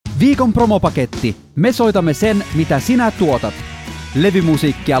Viikon promopaketti. Me soitamme sen, mitä sinä tuotat.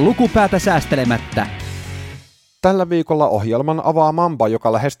 Levymusiikkia lukupäätä säästelemättä. Tällä viikolla ohjelman avaa Mamba,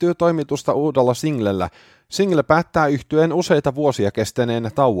 joka lähestyy toimitusta uudella singlellä. Single päättää yhtyeen useita vuosia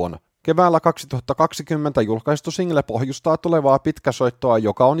kestäneen tauon. Keväällä 2020 julkaistu single pohjustaa tulevaa pitkäsoittoa,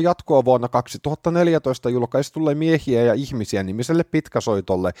 joka on jatkoa vuonna 2014 julkaistulle Miehiä ja ihmisiä -nimiselle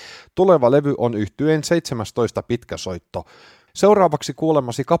pitkäsoitolle. Tuleva levy on yhtyeen 17 pitkäsoitto. Seuraavaksi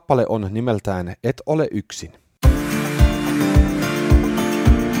kuulemasi kappale on nimeltään Et ole yksin.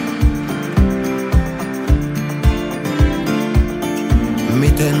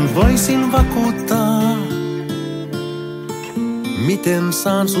 Miten voisin vakuuttaa? Miten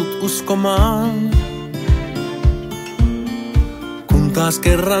saan sut uskomaan? Kun taas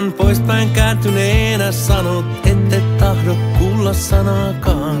kerran poispäin kääntyneenä sanot, ette tahdo kuulla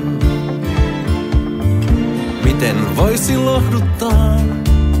sanaakaan. Miten voisi lohduttaa,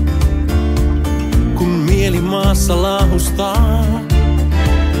 kun mieli maassa laahustaa?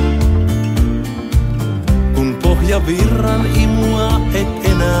 Kun pohjavirran imua et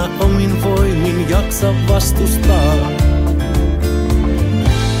enää omin voimin jaksa vastustaa.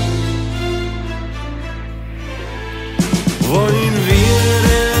 Voin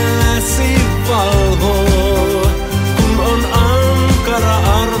vierelläsi valvoa, kun on ankara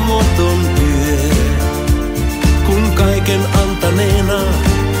armoton yö. Kun kaiken antaneena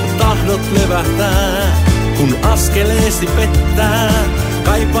tahdot levähtää, kun askeleesi pettää,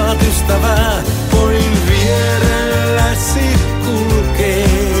 kaipaat ystävää. Voin vierelläsi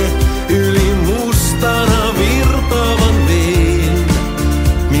kulkee yli mustana virtaavan veen,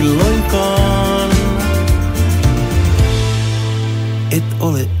 milloinkaan et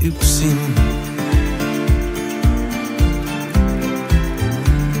ole yksin.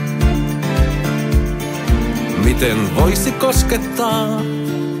 Miten voisi koskettaa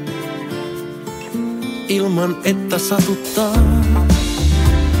ilman että satuttaa?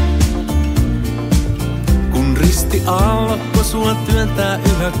 Kun risti aallokko sua työntää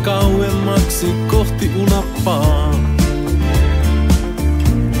yhä kauemmaksi kohti unappaa.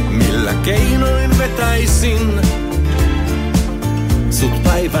 Millä keinoin vetäisin sut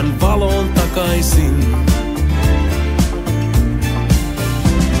päivän valoon takaisin?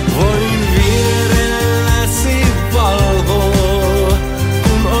 Voin vierelläsi valvoa,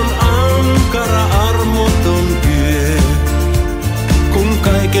 kun on ankara armoton yö. Kun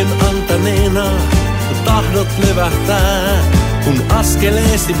kaiken antaneena tahdot levähtää, kun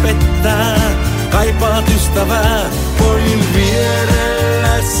askeleesi pettää, kaipaat ystävää. Voin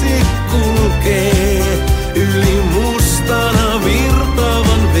vierelläsi kulkee yli mustana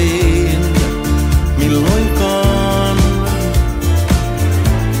virtaavan veen, milloinkaan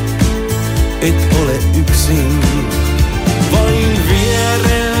et ole yksin. Voin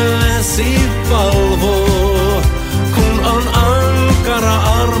vierelläsi valvoa, kun on ankara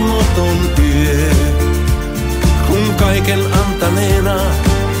armoton yö. Kun kaiken antaneena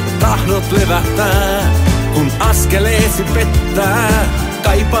tahdot levähtää, kun askeleesi pettää,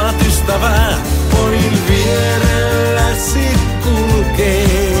 kaipaat ystävää. Voin vierelläsi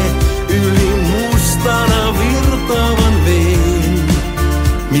kulkee yli mustana virtaavan veen,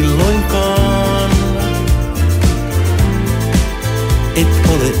 milloinkaan et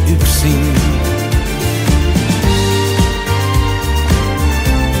ole yksin.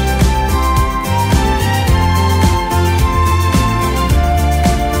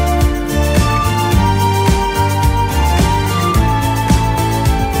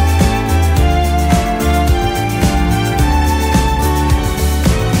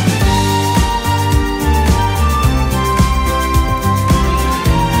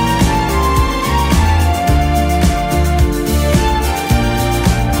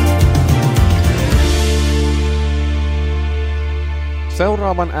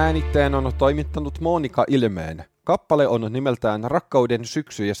 Seuraavan äänitteen on toimittanut Monika Ilmeen. Kappale on nimeltään Rakkauden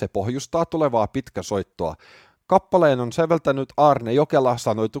syksy ja se pohjustaa tulevaa pitkäsoittoa. Kappaleen on säveltänyt Aarne Jokela,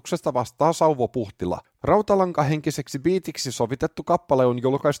 sanoituksesta vastaa Sauvo Puhtila. Rautalankahenkiseksi biitiksi sovitettu kappale on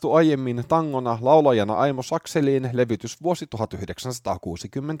julkaistu aiemmin tangona laulajana Aimo Sakseliin, levytysvuosi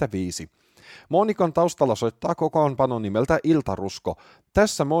 1965. Monikan taustalla soittaa kokoonpano nimeltä Iltarusko.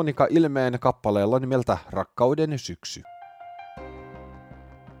 Tässä Monika Ilmeen kappaleella nimeltä Rakkauden syksy.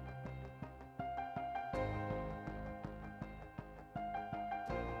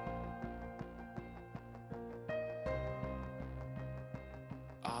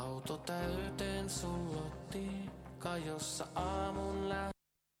 Auto täyteen sullotti, kajossa aamun lähtö.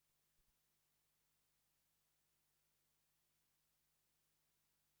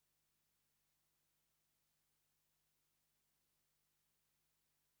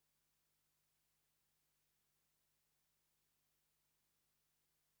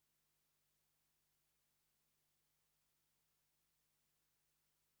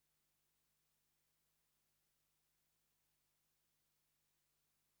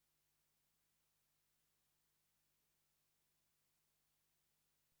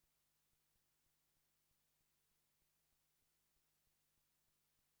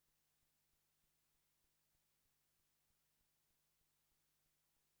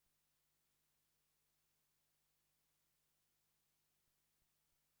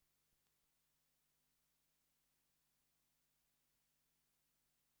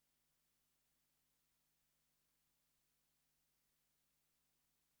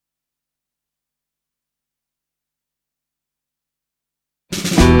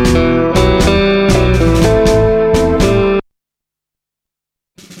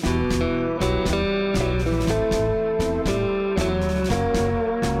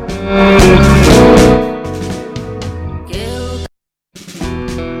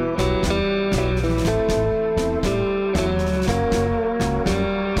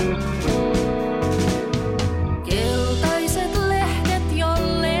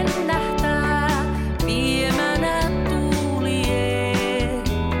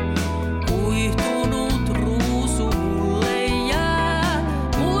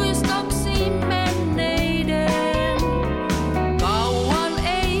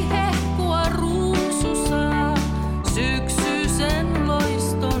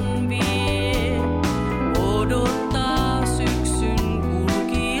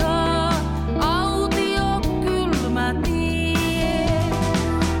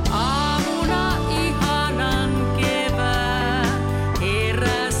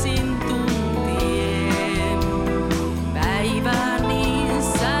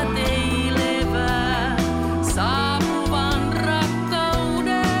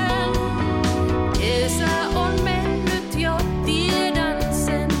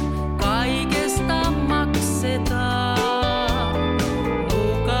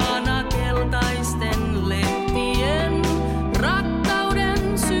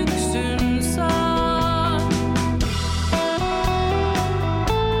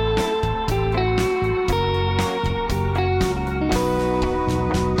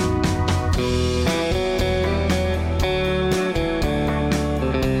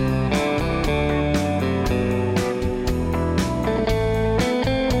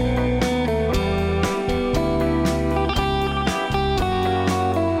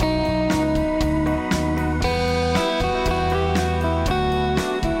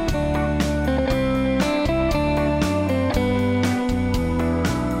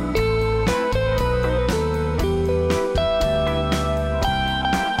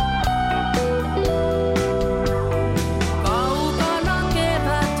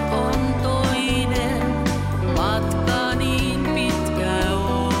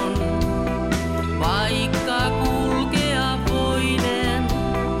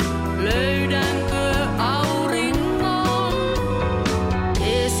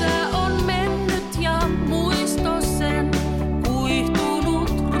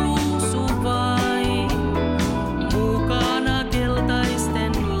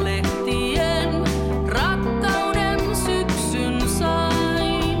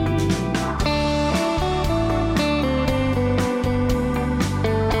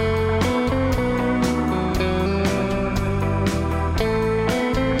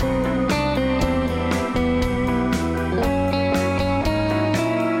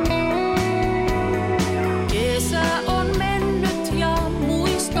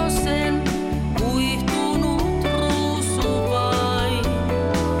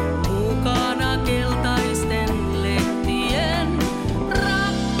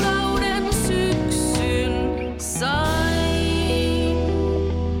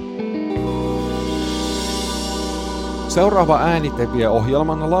 Seuraava äänite vie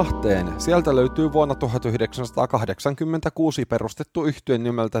ohjelman Lahteen. Sieltä löytyy vuonna 1986 perustettu yhtye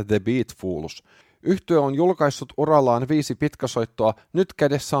nimeltä The Beatfuls. Yhtye on julkaissut urallaan 5 pitkäsoittoa, nyt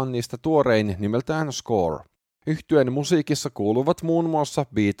kädessä on niistä tuorein nimeltään Score. Yhtyeen musiikissa kuuluvat muun muassa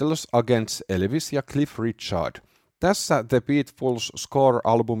Beatles, Agents, Elvis ja Cliff Richard. Tässä The Beatfuls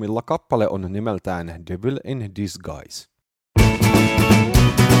Score-albumilla kappale on nimeltään Devil in Disguise.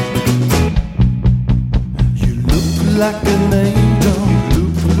 Like an angel,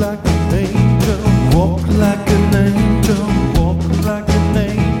 look like an angel, walk like an angel, walk like an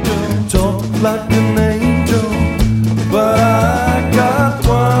angel, talk like an angel, but I got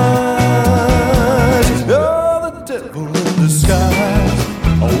twice. You're the devil in disguise.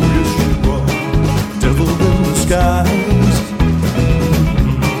 Oh yes you are, devil in disguise.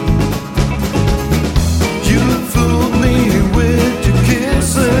 You fooled me with your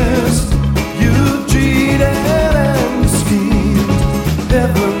kisses. You cheated.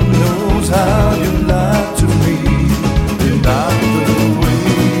 Heaven knows how you lied to me, and not the way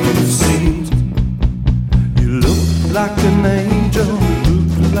it seems. You look like an angel,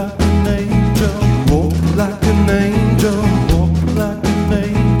 look like an angel, walk like an angel, walk like an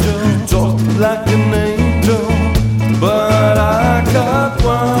angel, talk like an angel, but I got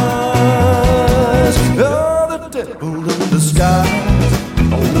twice. You're the devil in disguise.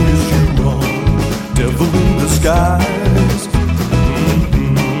 Oh yes you are, devil in disguise.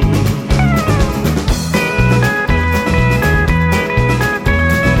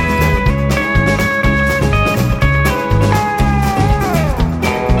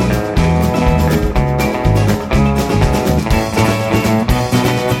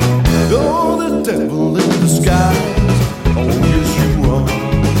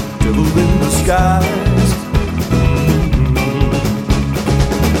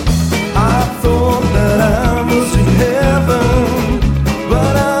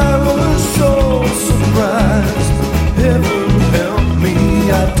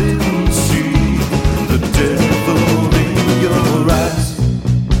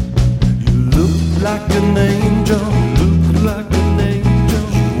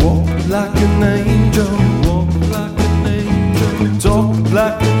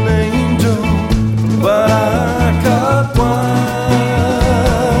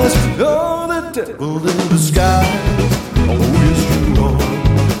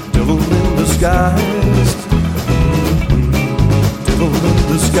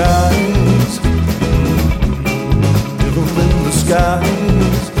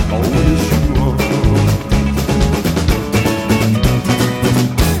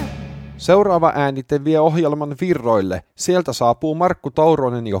 Seuraava äänite vie ohjelman virroille. Sieltä saapuu Markku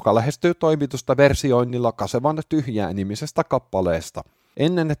Touronen, joka lähestyy toimitusta versioinnilla Kasevan tyhjää nimisestä kappaleesta.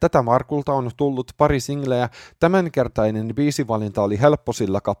 Ennen tätä Markulta on tullut pari singleä. Tämänkertainen biisivalinta oli helppo,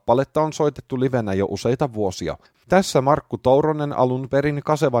 sillä kappaletta on soitettu livenä jo useita vuosia. Tässä Markku Touronen alun perin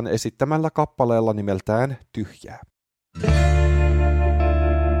Kasevan esittämällä kappaleella nimeltään Tyhjää.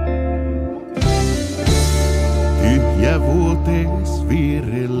 Tyhjä vuotees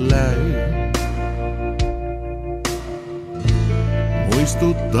vierelläin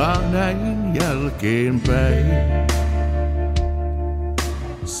muistuttaa näin jälkeenpäin.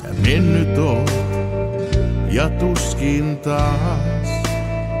 Sä mennyt oot ja tuskin taas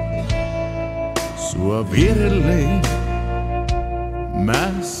sua vierelleen mä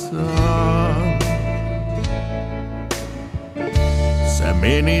saan. Sä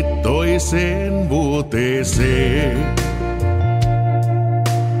menit toiseen vuoteeseen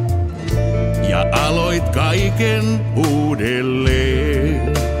ja aloit kaiken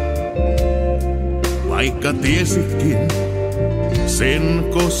uudelleen. Vaikka tiesitkin sen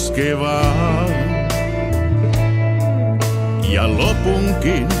koskevaa ja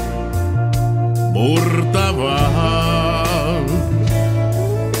lopunkin murtavaa.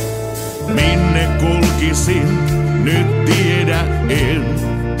 Minne kulkisin, nyt tiedä en.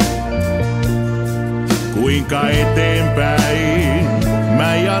 Kuinka eteenpäin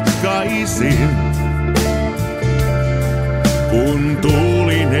mä jatkaisin, kun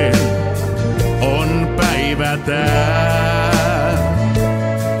tuulinen on päivä tää.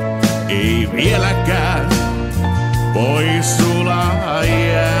 Ei vieläkään pois sulaa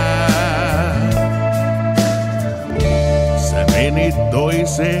jää. Sä menit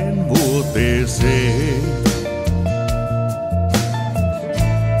toiseen vuoteeseen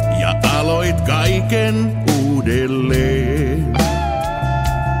ja aloit kaiken uudelleen.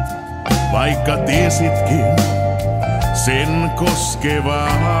 Vaikka tiesitkin sen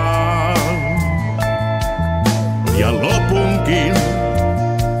koskevaa ja lopunkin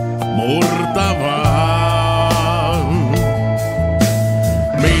murtavaa.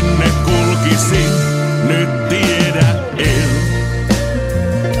 jatkaisin, nyt tiedä en.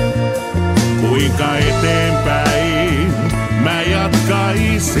 Kuinka eteenpäin mä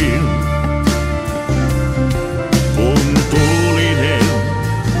jatkaisin, kun tuulinen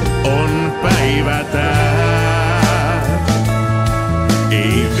on päivä tää.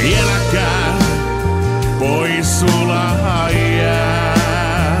 Ei vieläkään pois sulaa jää.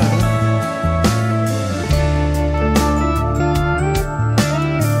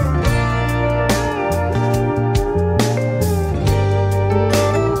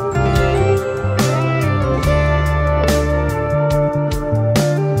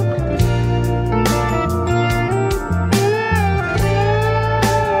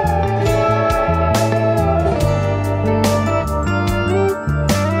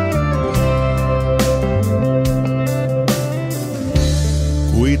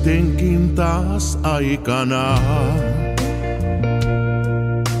 Kuitenkin taas aikanaan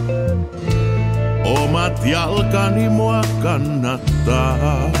omat jalkani mua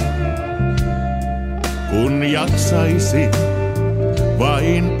kannattaa, kun jaksaisin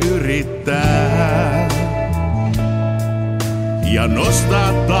vain yrittää ja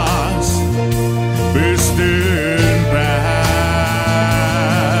nostaa taas pystyyn pään.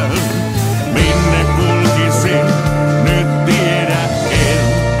 Minne kulkisin, nyt tiedä en.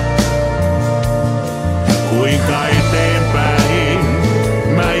 Kuinka eteenpäin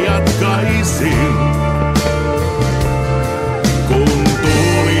mä jatkaisin, kun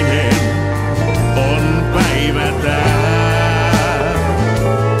tuulinen on päivä tää.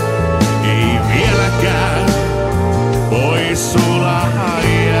 Ei vieläkään pois sulaa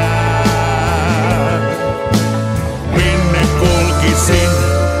jää. Minne kulkisin,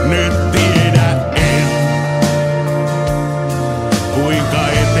 nyt tiedä en. Kuinka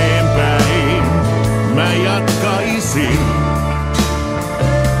eteenpäin mä jatkaisin,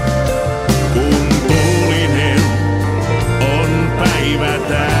 kun tuulinen on päivä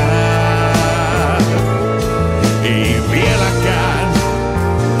tää. Ei vieläkään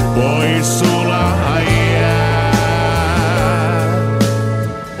pois sulaa jää.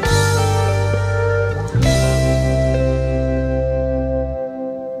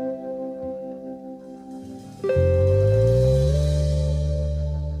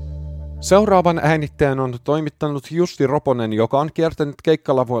 Seuraavan äänitteen on toimittanut Jussi Roponen, joka on kiertänyt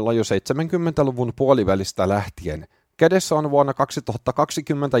keikkalavoilla jo 70-luvun puolivälistä lähtien. Kädessä on vuonna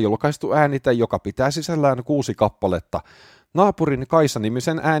 2020 julkaistu äänite, joka pitää sisällään 6 kappaletta. Naapurin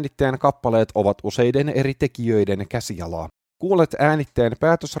Kaisa-nimisen äänitteen kappaleet ovat useiden eri tekijöiden käsialaa. Kuulet äänitteen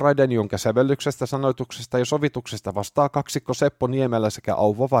päätösraiden, jonka sävellyksestä, sanoituksesta ja sovituksesta vastaa kaksikko Seppo Niemelä sekä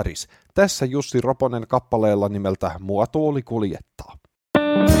Auvo Varis. Tässä Jussi Roponen kappaleella nimeltä Mua tuuli kuljettaa.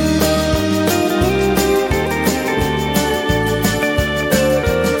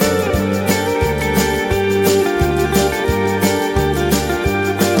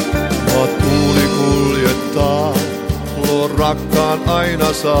 Mua tuuli kuljettaa, luo rakkaan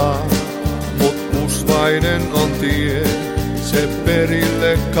aina saa, mut usvainen on tie, se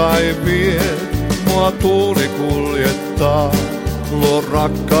perille kai vie. Mua tuuli kuljettaa, luo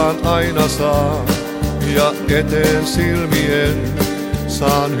rakkaan aina saa, ja eteen silmien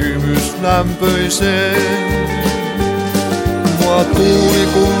saan hymys lämpöisen. Mua tuuli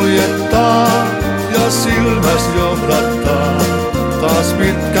kuljettaa ja silmäs johdattaa, taas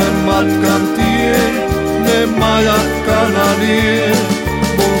pitkän matkan tie, ne majakkana nie.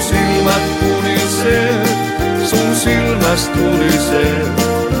 Mun silmät punisee, sun silmäs tulisee,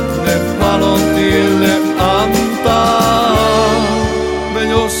 ne valon tielle antaa, me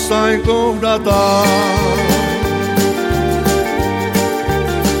jossain kohdataan.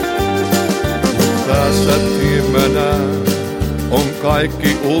 Tässä tiemmänä on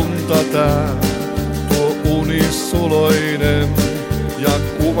kaikki unta tää, tuo unisuloinen ja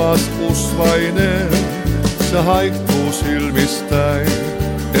kuvas usvainen. Se haihtuu silmistäin,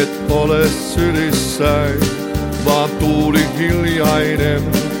 et ole sylissäin, vaan tuuli hiljainen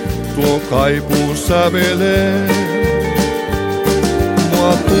tuo kaipuun sävelee.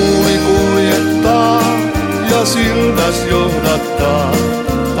 Mua tuuli kuljettaa ja silmäs johdattaa,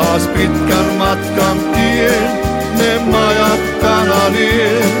 taas pitkän matkan tien, ne majakkana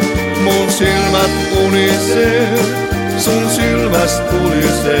nie. Mun silmät unisee, sun silmäs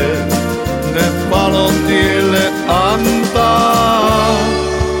tulisee, ne valon tielle antaa,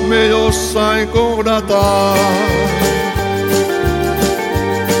 me jossain kohdataan.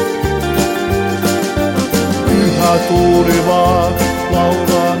 Pyhä tuuli vaan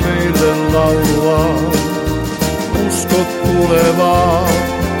laulaa meille laulaa, usko tulevaa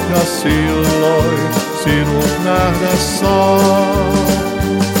ja silloin sinut nähdä saa.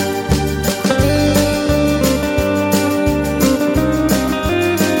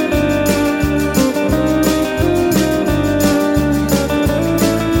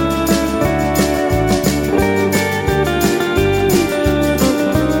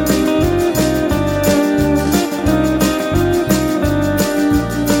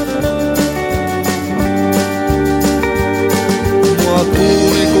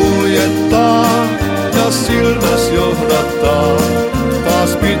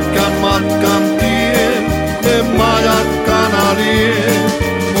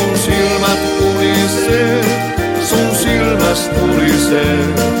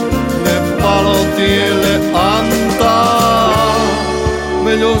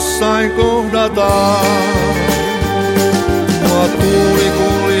 jossain kohdataan. Mua tuuli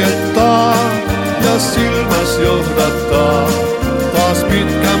kuljettaa ja silmäs johdattaa. Taas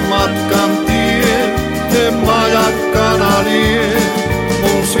pitkän matkan tie, ne majakkana lie.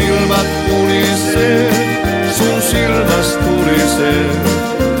 Mun silmät pulisee, sun silmäs tulisee.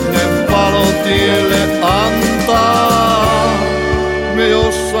 Ne valotielle antaa, me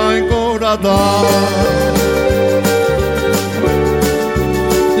jossain kohdataan.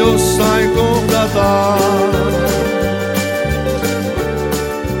 Jossain kohdataan.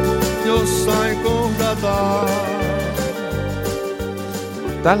 Jossain kohdataan.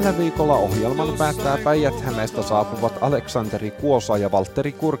 Tällä viikolla ohjelman päättää Päijät-Hämeestä saapuvat Aleksanteri Kuosa ja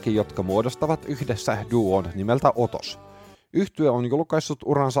Valtteri Kurki, jotka muodostavat yhdessä duon nimeltä Otos. Yhtye on julkaissut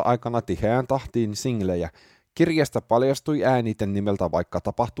uransa aikana tiheään tahtiin singlejä. Kirjasta paljastui ääniten nimeltä Vaikka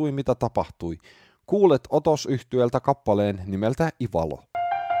tapahtui mitä tapahtui. Kuulet Otos-yhtyeeltä kappaleen nimeltä Ivalo.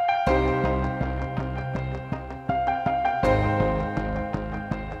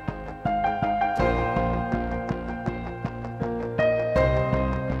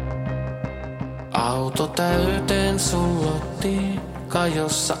 Auto täyteen sullottiin,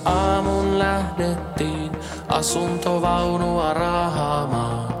 kajossa aamun lähdettiin, asuntovaunua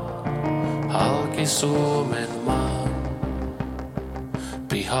raahaamaan, halki Suomen maan.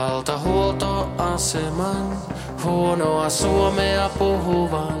 Pihalta huoltoaseman, huonoa suomea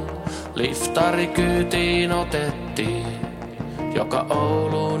puhuvan, liftari kyytiin otettiin, joka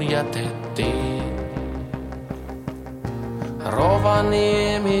Ouluun jätettiin.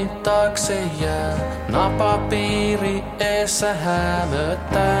 Rovaniemi taakse jää, napapiiri eessä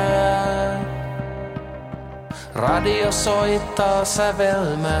hämöttää. Radio soittaa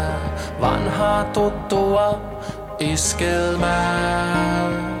sävelmää, vanhaa tuttua iskelmää.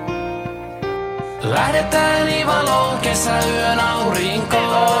 Lähdetään Ivaloon kesäyön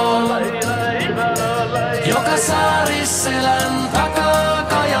aurinkoon, joka Saariselän takaa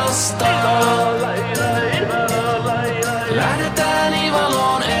kajastaa. Lähdetään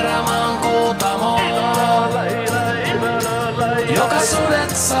Ivaloon erämaan kuutamoon, joka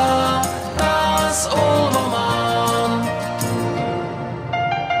sudet saa taas ulvomaan.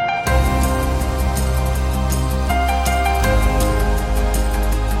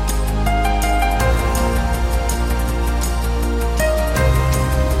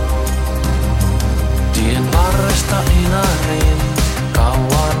 Tien varresta Inariin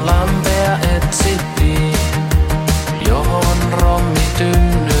kauan lampea etsittiin, johon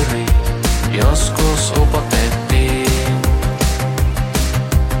rommitynnyri joskus upotettiin.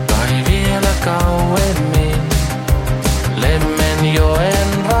 Tai vielä kauemmin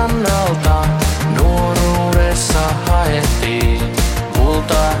Lemmenjoen rannalta nuoruudessa haettiin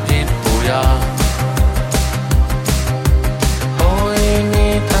kultahippuja. Oi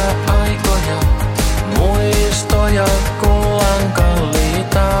niitä aikoja, muistoja kullan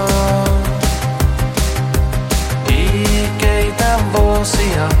kalliita.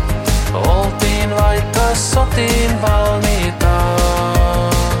 Vuosia oltiin vaikka sotiin valmiita.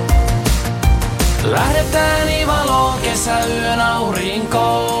 Lähdetään Ivaloon kesäyön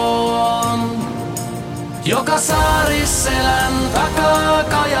aurinkoon, joka Saariselän takaa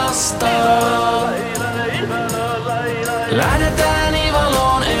kajastaa. Lähdetään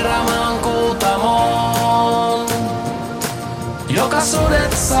Ivaloon erämaan kuutamoon, joka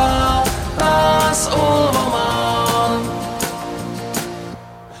sudet saa taas ulvomaan.